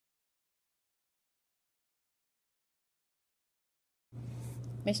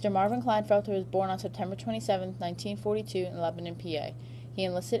Mr. Marvin Kleinfelter was born on September 27, 1942, in Lebanon, PA. He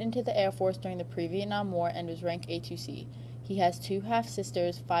enlisted into the Air Force during the pre-Vietnam War and was ranked A2C. He has 2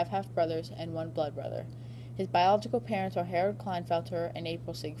 half-sisters, 5 half-brothers, and 1 blood brother. His biological parents are Harold Kleinfelter and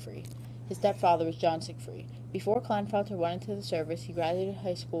April Siegfried. His stepfather was John Siegfried. Before Kleinfelter went into the service, he graduated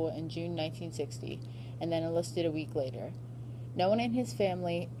high school in June 1960 and then enlisted a week later. No one in his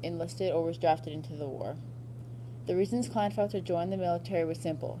family enlisted or was drafted into the war. The reasons Kleinfelter joined the military were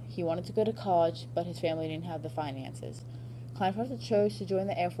simple. He wanted to go to college, but his family didn't have the finances. Kleinfelter chose to join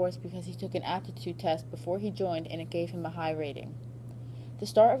the Air Force because he took an aptitude test before he joined and it gave him a high rating. The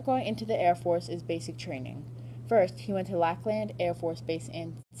start of going into the Air Force is basic training. First, he went to Lackland Air Force Base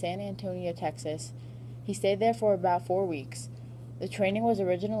in San Antonio, Texas. He stayed there for about 4 weeks. The training was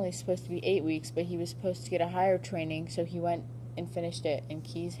originally supposed to be 8 weeks, but he was supposed to get a higher training, so he went and finished it in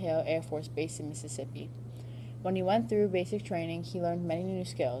Keys Hill Air Force Base in Mississippi. When he went through basic training, he learned many new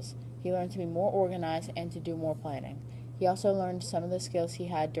skills. He learned to be more organized and to do more planning. He also learned some of the skills he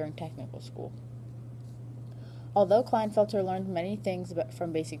had during technical school. Although Kleinfelter learned many things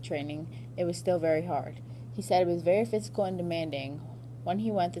from basic training, it was still very hard. He said it was very physical and demanding. When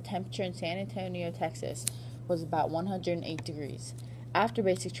he went, the temperature in San Antonio, Texas was about 108 degrees. After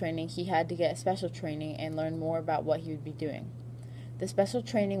basic training, he had to get special training and learn more about what he would be doing. The special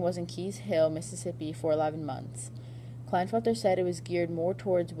training was in Keys Hill, Mississippi for 11 months. Kleinfelter said it was geared more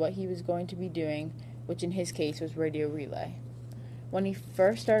towards what he was going to be doing, which in his case was radio relay. When he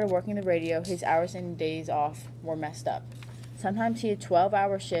first started working the radio, his hours and days off were messed up. Sometimes he had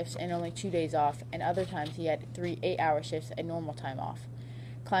 12-hour shifts and only 2 days off, and other times he had 3 8-hour shifts and normal time off.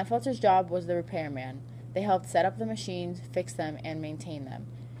 Kleinfelter's job was the repairman. They helped set up the machines, fix them, and maintain them.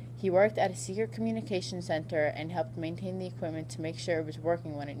 He worked at a secret communication center and helped maintain the equipment to make sure it was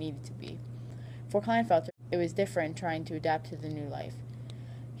working when it needed to be. For Kleinfelter, it was different trying to adapt to the new life.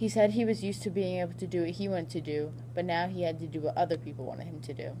 He said he was used to being able to do what he wanted to do, but now he had to do what other people wanted him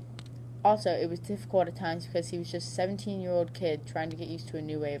to do. Also, it was difficult at times because he was just a 17-year-old kid trying to get used to a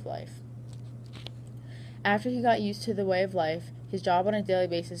new way of life. After he got used to the way of life, his job on a daily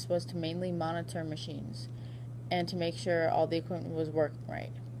basis was to mainly monitor machines and to make sure all the equipment was working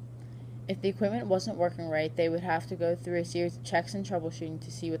right. If the equipment wasn't working right, they would have to go through a series of checks and troubleshooting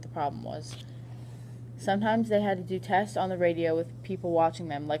to see what the problem was. Sometimes they had to do tests on the radio with people watching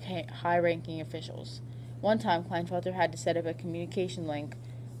them, like high-ranking officials. One time, Kleinfelter had to set up a communication link.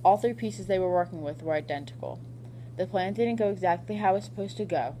 All 3 pieces they were working with were identical. The plan didn't go exactly how it was supposed to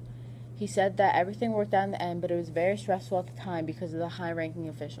go. He said that everything worked out in the end, but it was very stressful at the time because of the high-ranking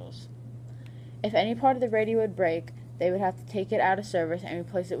officials. If any part of the radio would break, they would have to take it out of service and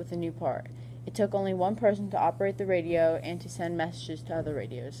replace it with a new part. It took only one person to operate the radio and to send messages to other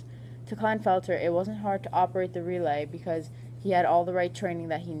radios. To Kleinfelter, it wasn't hard to operate the relay because he had all the right training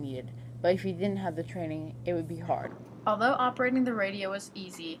that he needed, but if he didn't have the training, it would be hard. Although operating the radio was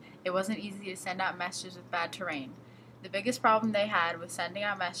easy, it wasn't easy to send out messages with bad terrain. The biggest problem they had with sending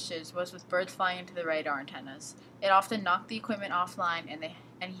out messages was with birds flying into the radar antennas. It often knocked the equipment offline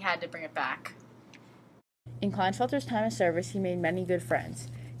and he had to bring it back. In Kleinfelter's time of service, he made many good friends.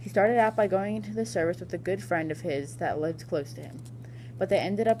 He started out by going into the service with a good friend of his that lived close to him, but they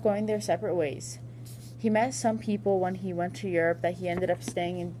ended up going their separate ways. He met some people when he went to Europe that he ended up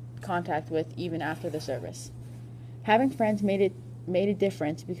staying in contact with even after the service. Having friends made a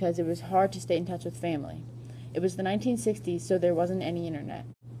difference because it was hard to stay in touch with family. It was the 1960s, so there wasn't any internet.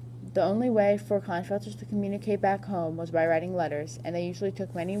 The only way for Kleinfelters to communicate back home was by writing letters, and they usually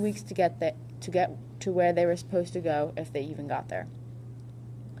took many weeks to get to where they were supposed to go, if they even got there.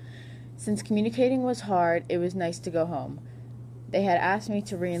 Since communicating was hard, it was nice to go home. They had asked me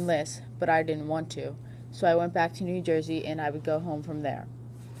to re-enlist, but I didn't want to, so I went back to New Jersey and I would go home from there.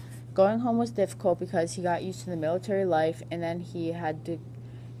 Going home was difficult because he got used to the military life and then he had to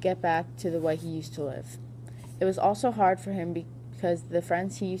get back to the way he used to live. It was also hard for him because the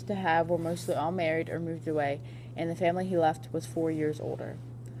friends he used to have were mostly all married or moved away, and the family he left was 4 years older.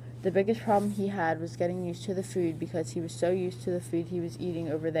 The biggest problem he had was getting used to the food because he was so used to the food he was eating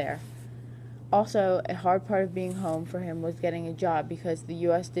over there. Also, a hard part of being home for him was getting a job because the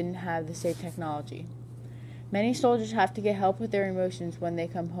U.S. didn't have the same technology. Many soldiers have to get help with their emotions when they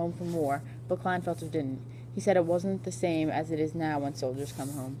come home from war, but Kleinfelter didn't. He said it wasn't the same as it is now when soldiers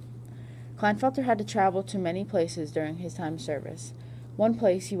come home. Kleinfelter had to travel to many places during his time of service. One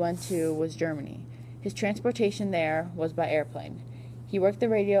place he went to was Germany. His transportation there was by airplane. He worked the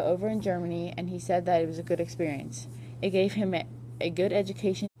radio over in Germany, and he said that it was a good experience. It gave him a good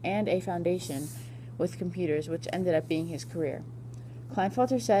education and a foundation with computers, which ended up being his career.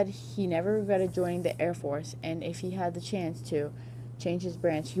 Kleinfelter said he never regretted joining the Air Force, and if he had the chance to change his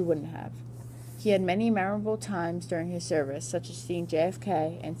branch, he wouldn't have. He had many memorable times during his service, such as seeing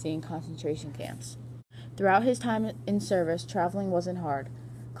JFK and seeing concentration camps. Throughout his time in service, traveling wasn't hard.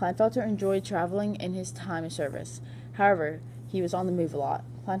 Kleinfelter enjoyed traveling in his time of service. However, he was on the move a lot.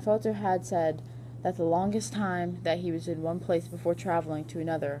 Kleinfelter had said that the longest time that he was in one place before traveling to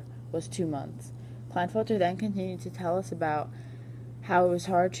another was 2 months. Kleinfelter then continued to tell us about how it was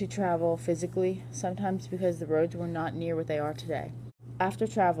hard to travel physically, sometimes because the roads were not near what they are today. After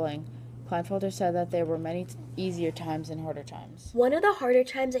traveling, Kleinfelter said that there were many easier times and harder times. One of the harder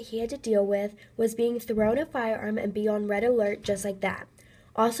times that he had to deal with was being thrown a firearm and be on red alert just like that.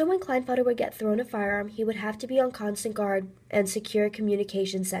 Also, when Kleinfelter would get thrown a firearm, he would have to be on constant guard and secure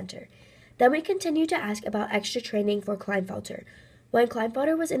communication center. Then we continued to ask about extra training for Kleinfelter. When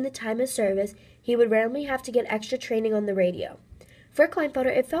Kleinfelter was in the time of service, he would randomly have to get extra training on the radio. For Kleinfelter,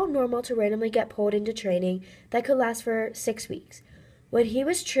 it felt normal to randomly get pulled into training that could last for 6 weeks. When he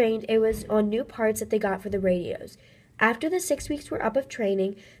was trained, it was on new parts that they got for the radios. After the 6 weeks were up of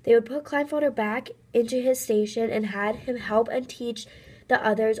training, they would put Kleinfelter back into his station and had him help and teach the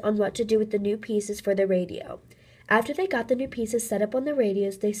others on what to do with the new pieces for the radio. After they got the new pieces set up on the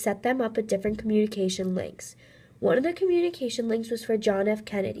radios, they set them up with different communication links. One of the communication links was for John F.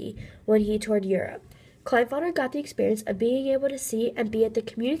 Kennedy when he toured Europe. Kleinfelter got the experience of being able to see and be at the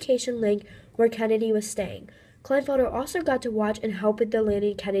communication link where Kennedy was staying. Kleinfelter also got to watch and help with the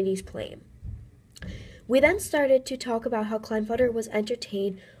landing Kennedy's plane. We then started to talk about how Kleinfelter was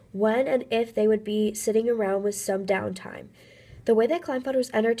entertained when and if they would be sitting around with some downtime. The way that Kleinfelter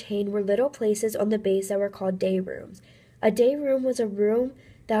was entertained were little places on the base that were called day rooms. A day room was a room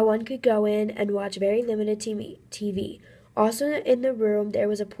that one could go in and watch very limited TV. Also in the room, there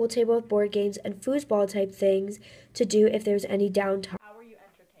was a pool table with board games and foosball type things to do if there was any downtime. How were you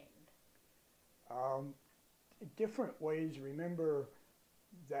entertained? Different ways. Remember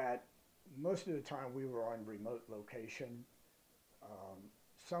that most of the time we were on remote location.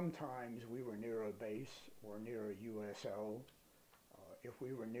 Sometimes we were near a base or near a USO. If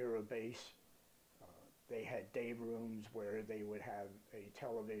we were near a base, they had day rooms where they would have a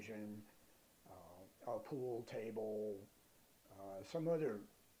television, a pool table, some other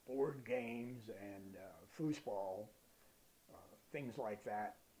board games and foosball, things like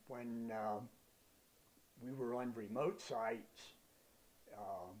that. When we were on remote sites,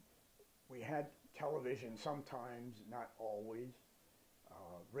 we had television sometimes, not always.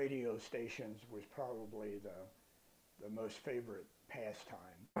 Radio stations was probably the most favorite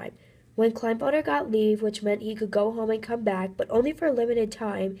pastime. When Kleinfelter got leave, which meant he could go home and come back, but only for a limited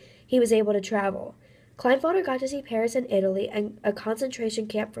time, he was able to travel. Kleinfelter got to see Paris and Italy and a concentration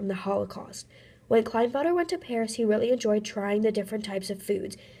camp from the Holocaust. When Kleinfelter went to Paris, he really enjoyed trying the different types of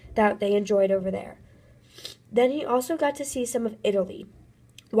foods that they enjoyed over there. Then he also got to see some of Italy.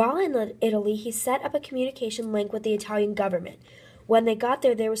 While in Italy, he set up a communication link with the Italian government. When they got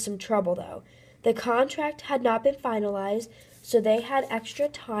there was some trouble, though. The contract had not been finalized, so they had extra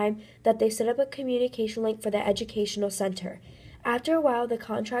time that they set up a communication link for the educational center. After a while, the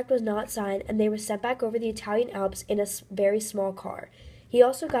contract was not signed, and they were sent back over the Italian Alps in a very small car. He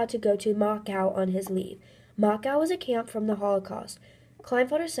also got to go to Machau on his leave. Machau was a camp from the Holocaust.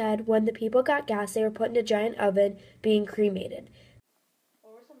 Kleinfelter said when the people got gas, they were put in a giant oven being cremated.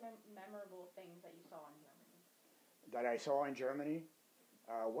 What were some memorable things that you saw in Germany? That I saw in Germany?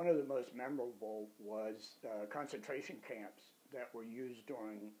 One of the most memorable was concentration camps that were used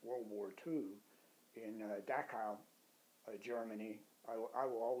during World War II in Dachau, Germany. I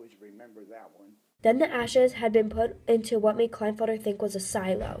will always remember that one. Then the ashes had been put into what made Kleinfelter think was a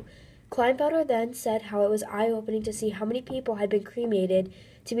silo. Kleinfelter then said how it was eye-opening to see how many people had been cremated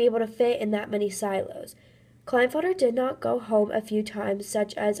to be able to fit in that many silos. Kleinfelter did not go home a few times,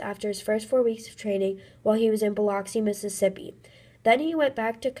 such as after his first 4 weeks of training while he was in Biloxi, Mississippi. Then he went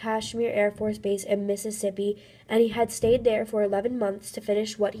back to Kashmir Air Force Base in Mississippi, and he had stayed there for 11 months to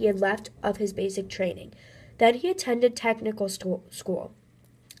finish what he had left of his basic training. Then he attended technical school.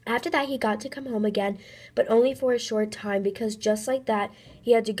 After that, he got to come home again, but only for a short time because just like that,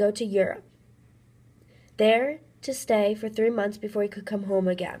 he had to go to Europe. There to stay for 3 months before he could come home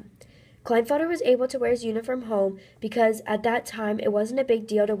again. Kleinfelter was able to wear his uniform home because at that time it wasn't a big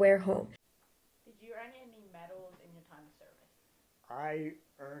deal to wear home. Did you earn any medals in your time of service? I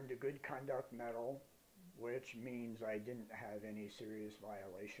earned a Good Conduct Medal, which means I didn't have any serious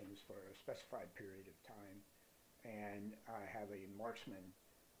violations for a specified period of time. And I have a Marksman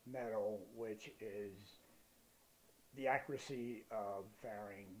Medal, which is the accuracy of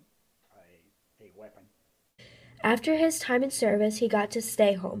firing a weapon. After his time in service, he got to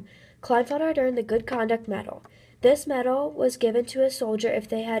stay home. Kleinfelter had earned the Good Conduct Medal. This medal was given to a soldier if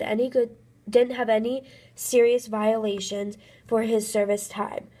they had didn't have any serious violations for his service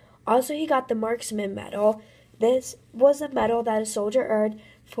time. Also, he got the Marksman Medal. This was a medal that a soldier earned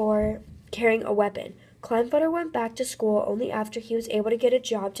for carrying a weapon. Kleinfelter went back to school only after he was able to get a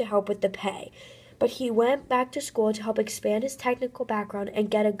job to help with the pay. But he went back to school to help expand his technical background and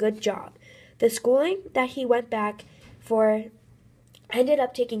get a good job. The schooling that he went back for ended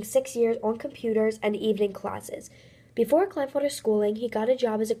up taking 6 years on computers and evening classes. Before Kleinfelter's schooling, he got a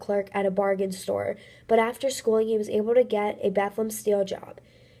job as a clerk at a bargain store, but after schooling he was able to get a Bethlehem Steel job.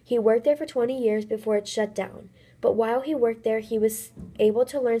 He worked there for 20 years before it shut down, but while he worked there he was able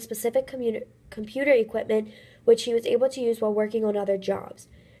to learn specific computer equipment which he was able to use while working on other jobs.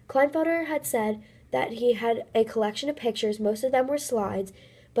 Kleinfelter had said that he had a collection of pictures, most of them were slides,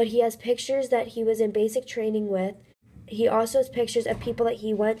 but he has pictures that he was in basic training with. He also has pictures of people that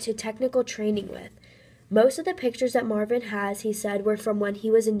he went to technical training with. Most of the pictures that Marvin has, he said, were from when he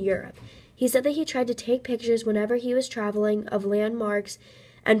was in Europe. He said that he tried to take pictures whenever he was traveling of landmarks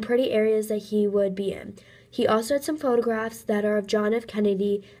and pretty areas that he would be in. He also had some photographs that are of John F.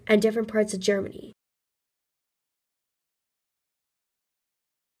 Kennedy and different parts of Germany.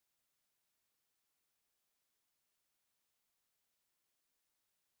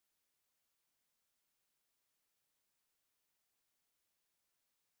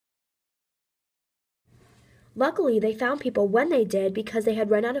 Luckily, they found people when they did because they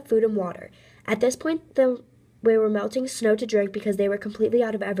had run out of food and water. At this point, they were melting snow to drink because they were completely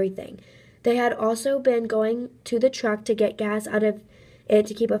out of everything. They had also been going to the truck to get gas out of it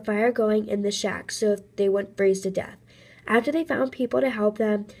to keep a fire going in the shack so they wouldn't freeze to death. After they found people to help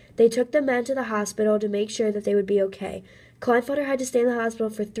them, they took the men to the hospital to make sure that they would be okay. Kleinfelter had to stay in the hospital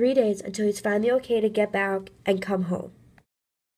for 3 days until he's finally okay to get back and come home.